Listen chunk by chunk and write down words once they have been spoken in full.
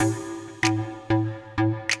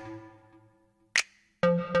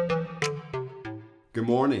Good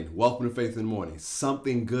morning. Welcome to Faith in the Morning.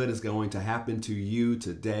 Something good is going to happen to you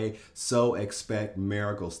today, so expect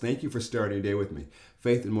miracles. Thank you for starting your day with me.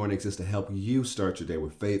 Faith in the Morning exists to help you start your day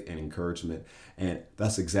with faith and encouragement, and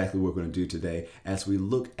that's exactly what we're going to do today as we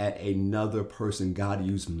look at another person God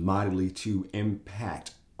used mightily to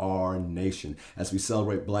impact our nation. As we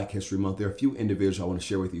celebrate Black History Month, there are a few individuals I want to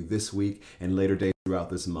share with you this week and later days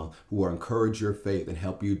throughout this month who will encourage your faith and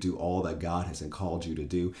help you do all that God has called you to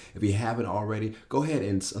do. If you haven't already, go ahead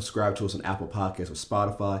and subscribe to us on Apple Podcasts or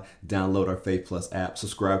Spotify, download our Faith Plus app,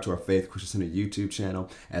 subscribe to our Faith Christian Center YouTube channel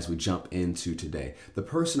as we jump into today. The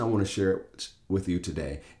person I want to share with you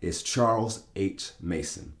today is Charles H.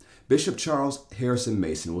 Mason. Bishop Charles Harrison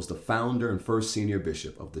Mason was the founder and first senior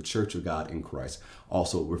bishop of the Church of God in Christ,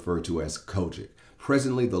 also referred to as COGIC,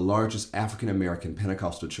 presently the largest African-American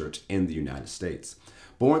Pentecostal church in the United States.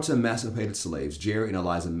 Born to emancipated slaves Jerry and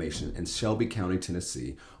Eliza Mason in Shelby County,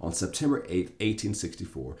 Tennessee, on September 8,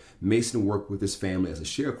 1864, Mason worked with his family as a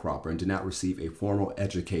sharecropper and did not receive a formal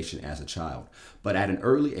education as a child. But at an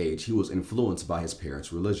early age, he was influenced by his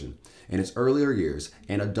parents' religion. In his earlier years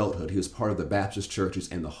and adulthood, he was part of the Baptist churches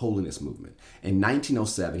and the Holiness movement. In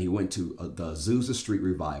 1907, he went to the Azusa Street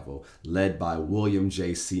Revival led by William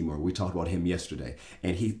J. Seymour. We talked about him yesterday.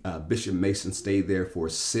 And Bishop Mason stayed there for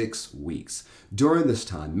 6 weeks. During this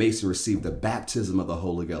time, Mason received the baptism of the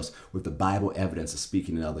Holy Ghost with the Bible evidence of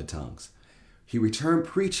speaking in other tongues. He returned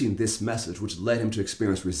preaching this message, which led him to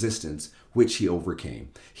experience resistance, which he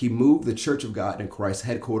overcame. He moved the Church of God in Christ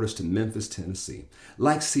headquarters to Memphis, Tennessee.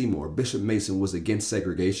 Like Seymour, Bishop Mason was against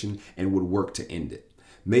segregation and would work to end it.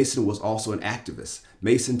 Mason was also an activist.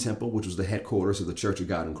 Mason Temple, which was the headquarters of the Church of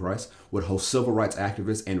God in Christ, would host civil rights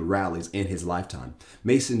activists and rallies in his lifetime.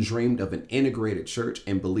 Mason dreamed of an integrated church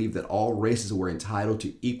and believed that all races were entitled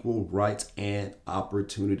to equal rights and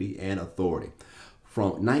opportunity and authority.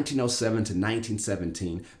 From 1907 to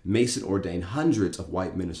 1917, Mason ordained hundreds of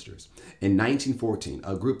white ministers. In 1914,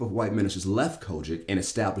 a group of white ministers left COGIC and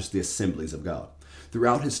established the Assemblies of God.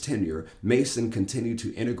 Throughout his tenure, Mason continued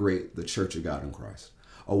to integrate the Church of God in Christ.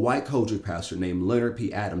 A white COGIC pastor named Leonard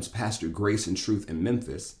P. Adams pastored Grace and Truth in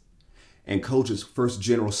Memphis, and COGIC's first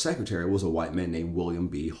general secretary was a white man named William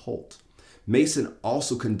B. Holt. Mason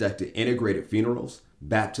also conducted integrated funerals,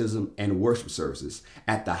 baptism, and worship services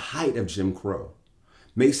at the height of Jim Crow.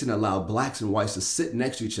 Mason allowed blacks and whites to sit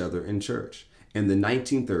next to each other in church. In the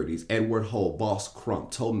 1930s, Edward Hull, Boss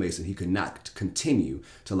Crump, told Mason he could not continue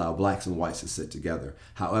to allow blacks and whites to sit together.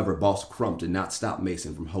 However, Boss Crump did not stop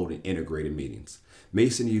Mason from holding integrated meetings.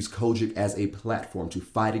 Mason used COGIC as a platform to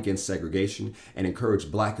fight against segregation and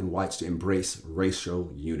encourage black and whites to embrace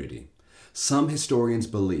racial unity. Some historians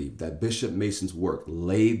believe that Bishop Mason's work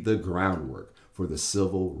laid the groundwork for the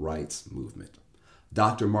civil rights movement.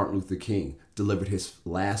 Dr. Martin Luther King delivered his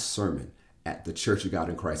last sermon at the Church of God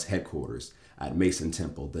in Christ headquarters at Mason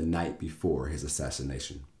Temple the night before his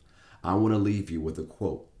assassination. I want to leave you with a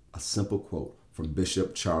quote, a simple quote from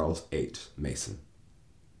Bishop Charles H. Mason.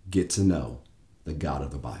 Get to know the God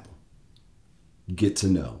of the Bible. Get to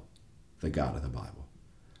know the God of the Bible.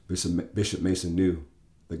 Bishop Mason knew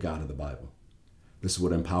the God of the Bible. This is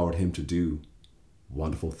what empowered him to do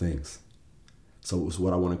wonderful things. So it was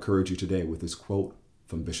what I want to encourage you today with this quote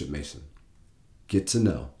from Bishop Mason. Get to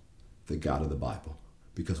know the God of the Bible,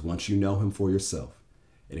 because once you know him for yourself,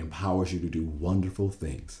 it empowers you to do wonderful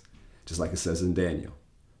things. Just like it says in Daniel,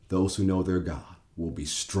 those who know their God will be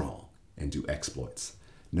strong and do exploits.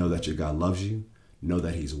 Know that your God loves you, know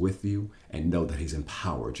that he's with you, and know that he's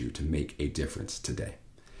empowered you to make a difference today.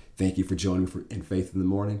 Thank you for joining me in Faith in the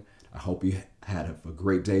Morning. I hope you had a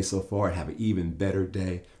great day so far and have an even better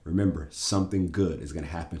day. Remember, something good is going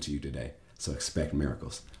to happen to you today, so expect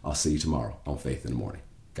miracles. I'll see you tomorrow on Faith in the Morning.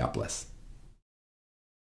 God bless.